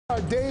Our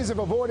days of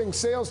avoiding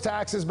sales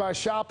taxes by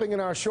shopping in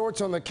our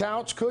shorts on the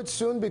couch could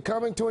soon be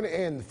coming to an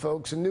end,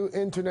 folks. A new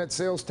internet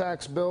sales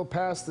tax bill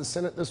passed the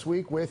Senate this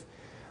week with,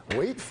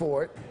 wait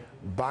for it,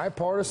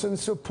 bipartisan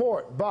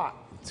support. But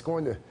it's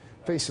going to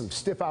face some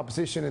stiff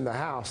opposition in the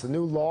House. The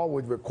new law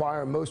would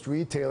require most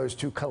retailers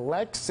to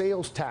collect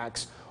sales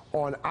tax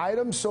on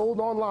items sold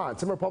online.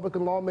 Some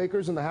Republican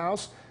lawmakers in the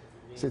House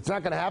say it's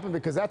not going to happen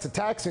because that's a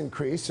tax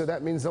increase, so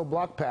that means they'll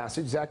block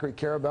passage. Zachary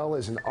Karabell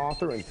is an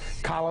author and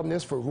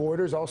columnist for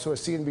Reuters, also a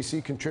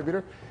CNBC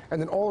contributor,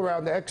 and an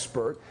all-around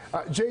expert.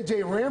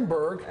 J.J.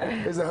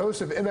 Ramberg is the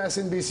host of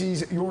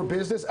MSNBC's Your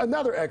Business,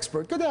 another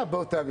expert. Good to have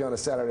both of you on a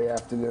Saturday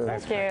afternoon.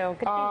 Thank you.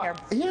 Good to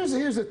be here.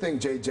 Here's the thing,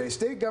 J.J.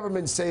 State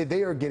governments say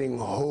they are getting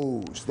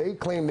hosed. They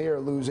claim they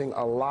are losing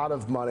a lot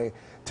of money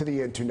to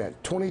the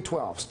internet.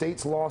 2012,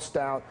 states lost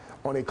out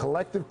on a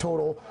collective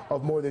total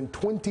of more than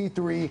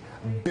 $23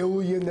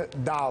 billion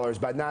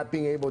by not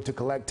being able to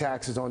collect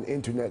taxes on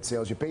internet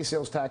sales. You pay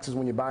sales taxes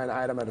when you buy an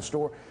item at a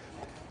store.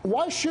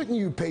 Why shouldn't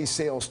you pay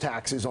sales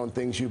taxes on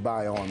things you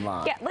buy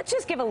online? Yeah, let's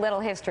just give a little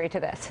history to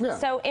this. Yeah.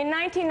 So in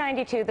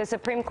 1992, the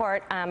Supreme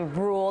Court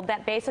ruled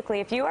that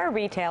basically if you are a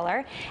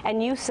retailer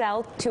and you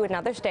sell to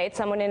another state,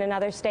 someone in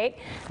another state,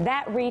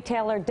 that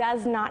retailer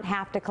does not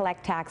have to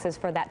collect taxes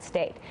for that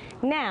state.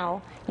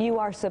 Now, you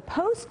are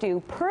supposed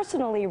to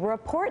personally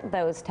report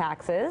those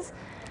taxes.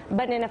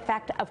 But in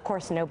effect, of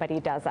course, nobody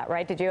does that,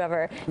 right? Did you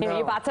ever,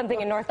 you bought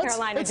something in North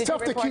Carolina, did you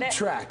report it? It's tough to keep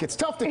track. It's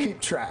tough to keep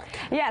track.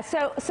 Yeah,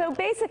 so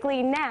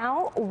basically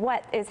now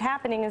what is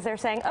happening is they're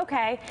saying,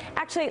 okay,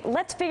 actually,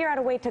 let's figure out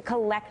a way to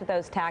collect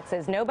those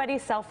taxes.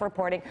 Nobody's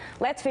self-reporting.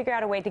 Let's figure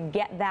out a way to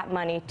get that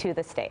money to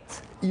the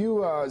states.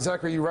 You,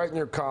 Zachary, you write in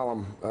your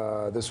column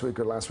this week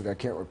or last week, I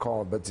can't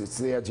recall, but it's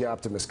the Edgy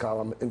Optimist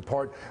column, in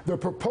part, the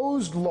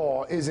proposed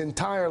law is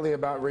entirely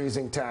about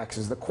raising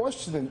taxes. The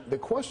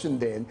question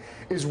then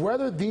is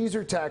whether these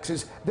are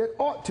taxes that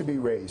ought to be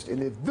raised,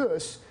 and if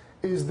this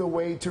is the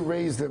way to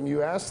raise them.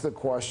 You ask the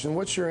question.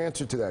 What's your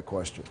answer to that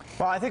question?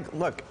 Well, I think,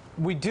 look,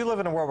 we do live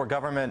in a world where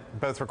government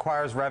both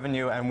requires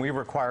revenue and we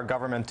require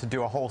government to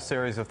do a whole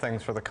series of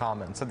things for the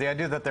common. So the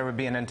idea that there would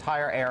be an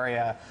entire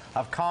area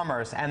of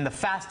commerce and the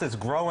fastest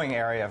growing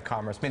area of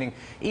commerce, meaning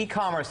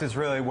e-commerce is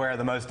really where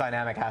the most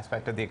dynamic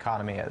aspect of the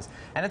economy is.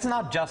 And it's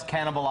not just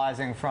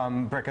cannibalizing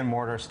from brick and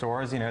mortar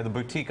stores. You know, the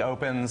boutique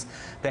opens,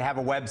 they have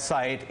a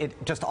website,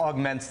 it just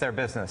augments their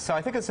business. So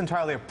I think it's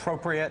entirely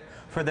appropriate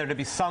for there to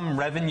be some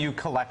revenue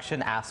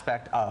collection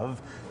aspect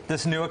of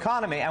this new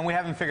economy, and we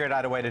haven't figured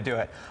out a way to do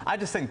it. I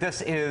just think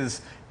this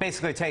is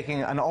basically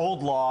taking an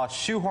old law,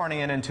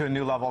 shoehorning it into a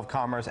new level of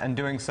commerce, and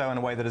doing so in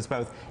a way that is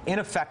both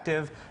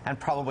ineffective and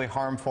probably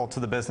harmful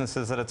to the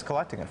businesses that it's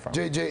collecting it from.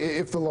 JJ,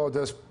 if the law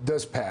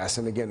does pass,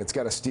 and again, it's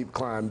got a steep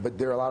climb, but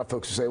there are a lot of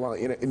folks who say, well,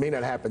 you know, it may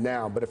not happen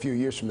now, but a few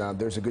years from now,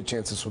 there's a good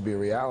chance this will be a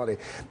reality.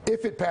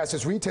 If it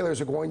passes, retailers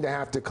are going to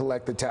have to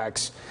collect the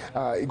tax,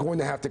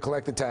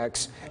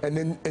 and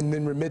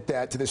then remit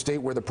that to the state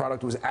where the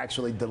product was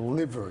actually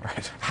delivered.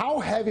 Right. How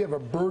heavy of a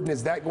burden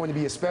is that going to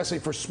be, especially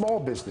for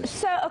small business?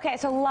 So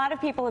a lot of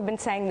people have been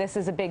saying this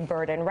is a big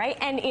burden, right?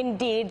 And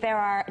indeed, there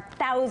are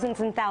thousands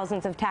and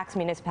thousands of tax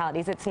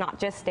municipalities. It's not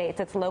just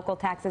states, it's local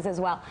taxes as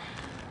well.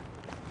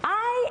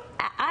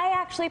 I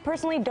actually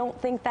personally don't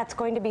think that's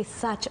going to be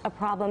such a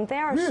problem.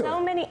 There are so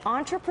many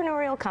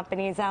entrepreneurial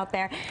companies out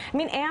there. I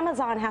mean,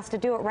 Amazon has to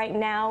do it right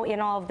now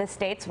in all of the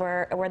states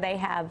where they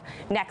have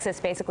Nexus,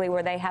 basically,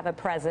 where they have a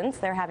presence.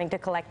 They're having to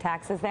collect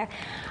taxes there.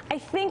 I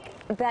think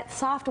that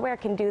software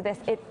can do this.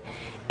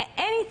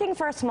 Anything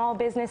for a small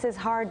business is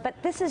hard,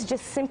 but this is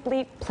just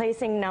simply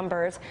placing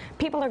numbers.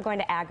 People are going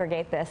to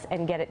aggregate this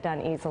and get it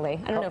done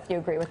easily. I don't know if you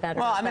agree with that.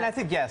 Well, I mean, I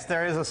think, yes,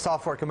 there is a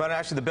software component.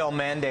 Actually, the bill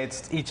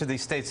mandates each of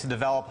these states to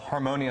develop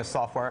harmonious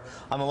software.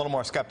 I'm a little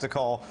more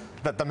skeptical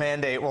that the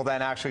mandate will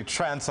then actually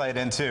translate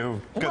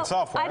into good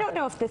software. I don't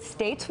know if the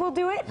states will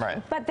do it,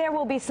 right, but there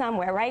will be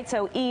somewhere, right?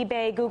 So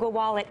eBay, Google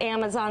Wallet,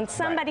 Amazon,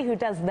 somebody who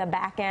does the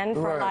back end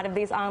for a lot of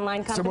these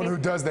online companies. Someone who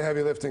does the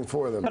heavy lifting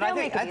for them. But I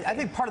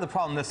think part of the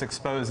problem this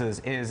exposes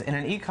is in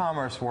an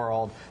e-commerce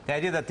world, the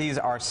idea that these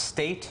are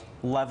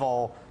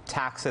state-level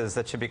taxes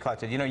that should be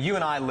collected. You know, you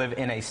and I live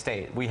in a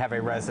state. We have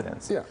a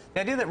residence. Yeah.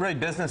 The idea that really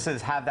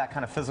businesses have that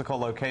kind of physical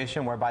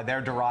location whereby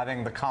they're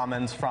deriving the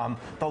commons from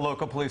the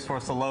local police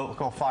force, the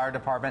local fire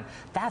department,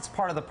 that's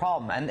part of the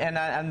problem.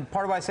 And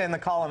part of what I say in the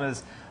column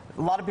is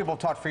a lot of people have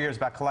talked for years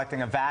about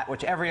collecting a VAT,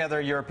 which every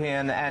other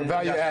European and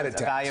value-added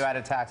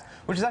tax,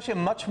 which is actually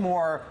a much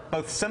more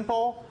both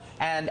simple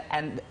and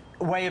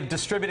way of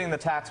distributing the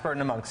tax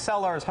burden among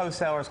sellers,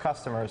 wholesalers,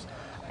 customers.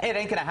 It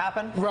ain't going to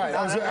happen. Right.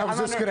 I was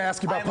just going to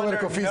ask you about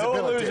political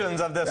feasibility. No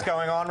illusions of this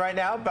going on right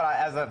now, but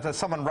as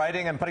someone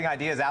writing and putting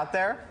ideas out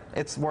there,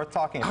 it's worth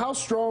talking about. How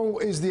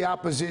strong is the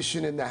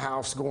opposition in the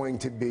House going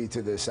to be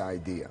to this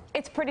idea?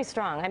 It's pretty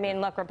strong. I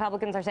mean, look,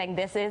 Republicans are saying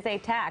this is a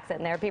tax,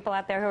 and there are people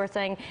out there who are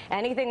saying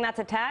anything that's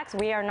a tax,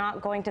 we are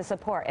not going to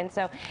support. And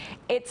so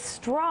it's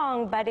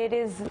strong, but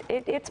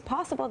it's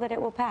possible that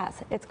it will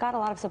pass. It's got a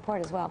lot of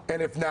support as well.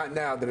 And if not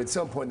now, then at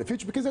some point in the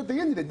future, because at the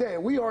end of the day,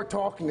 we're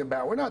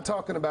not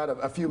talking about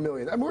a few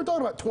million. I mean, we're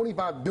talking about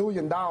 $25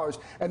 billion,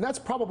 and that's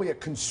probably a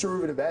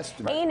conservative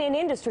estimate. In an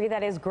industry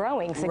that is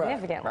growing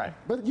significantly. Right.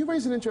 But you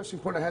raised an interesting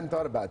point. I hadn't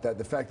thought about that.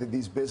 The fact that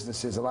these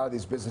businesses, a lot of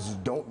these businesses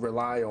don't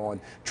rely on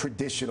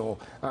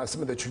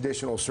some of the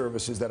traditional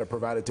services that are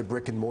provided to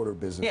brick and mortar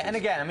businesses. Yeah, and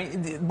again, I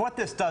mean, what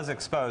this does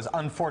expose,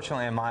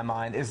 unfortunately in my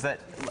mind, is that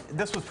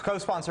this was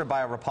co-sponsored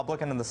by a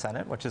Republican in the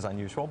Senate, which is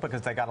unusual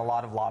because they got a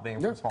lot of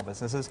lobbying from small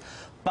businesses.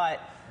 But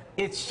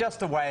it's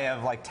just a way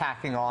of like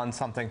tacking on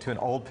something to an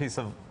old piece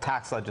of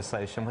tax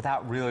legislation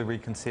without really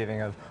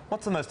reconceiving of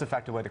what's the most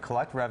effective way to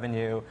collect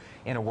revenue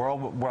in a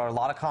world where a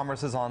lot of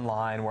commerce is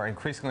online, where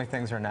increasingly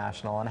things are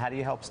national, and how do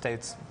you help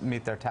states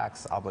meet their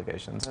tax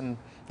obligations? And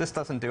this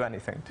doesn't do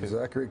anything to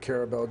Zachary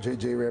Karabell,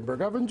 J.J.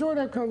 Ramberg. I've enjoyed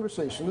our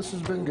conversation. This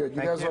has been good.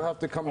 You guys will have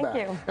to come back.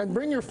 You. And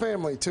bring your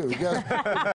family, too. You guys